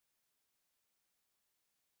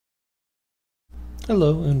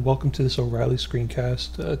Hello and welcome to this O'Reilly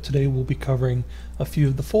screencast. Today we'll be covering a few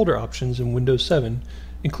of the folder options in Windows 7,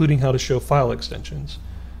 including how to show file extensions.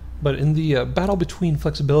 But in the battle between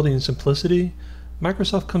flexibility and simplicity,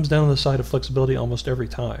 Microsoft comes down on the side of flexibility almost every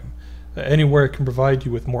time. Anywhere it can provide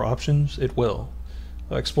you with more options, it will.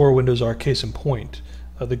 Explorer windows are a case in point.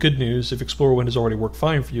 The good news, if Explorer windows already work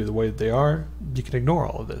fine for you the way that they are, you can ignore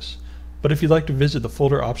all of this. But if you'd like to visit the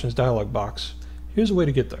folder options dialog box, here's a way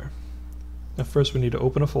to get there. Now first we need to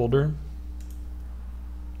open a folder,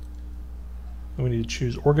 and we need to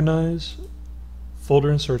choose Organize, Folder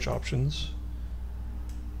and Search options,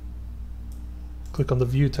 click on the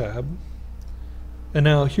View tab, and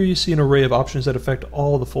now here you see an array of options that affect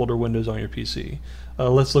all the folder windows on your PC.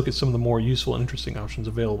 Let's look at some of the more useful and interesting options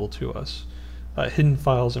available to us. Hidden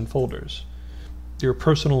files and folders. Your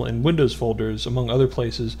personal and Windows folders, among other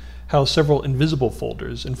places, house several invisible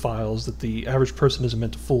folders and files that the average person isn't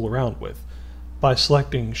meant to fool around with. By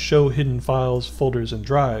selecting Show Hidden Files, Folders, and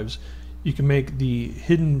Drives, you can make the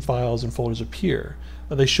hidden files and folders appear.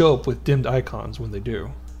 They show up with dimmed icons when they do.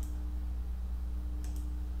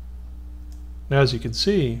 Now as you can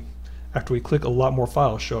see, after we click, a lot more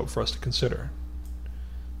files show up for us to consider.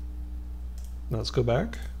 Now let's go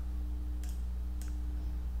back.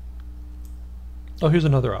 Oh, here's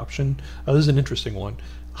another option. This is an interesting one.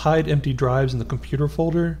 Hide empty drives in the computer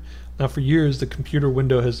folder. Now for years the computer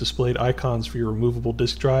window has displayed icons for your removable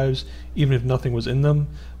disk drives even if nothing was in them,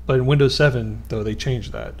 but in Windows 7 though they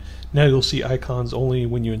changed that. Now you'll see icons only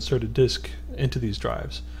when you insert a disk into these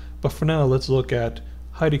drives. But for now let's look at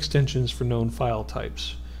hide extensions for known file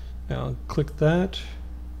types. Now click that.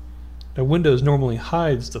 Now Windows normally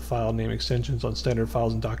hides the file name extensions on standard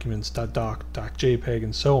files and documents .doc, .jpeg,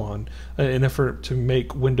 and so on in an effort to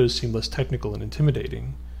make Windows seem less technical and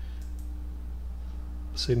intimidating.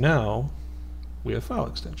 So now we have file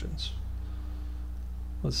extensions.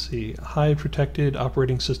 Let's see, hide protected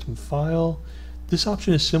operating system file. This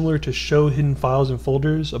option is similar to show hidden files and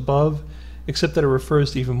folders above, except that it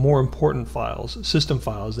refers to even more important files, system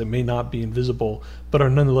files that may not be invisible but are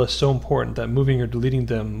nonetheless so important that moving or deleting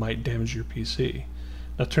them might damage your PC.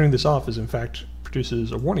 Now turning this off is in fact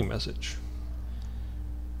produces a warning message.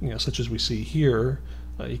 Such as we see here.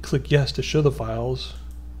 You click yes to show the files,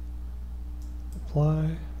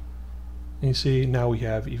 apply, and you see now we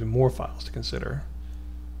have even more files to consider.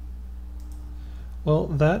 Well,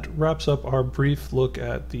 that wraps up our brief look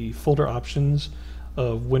at the folder options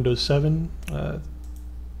of Windows 7.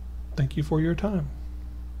 Thank you for your time.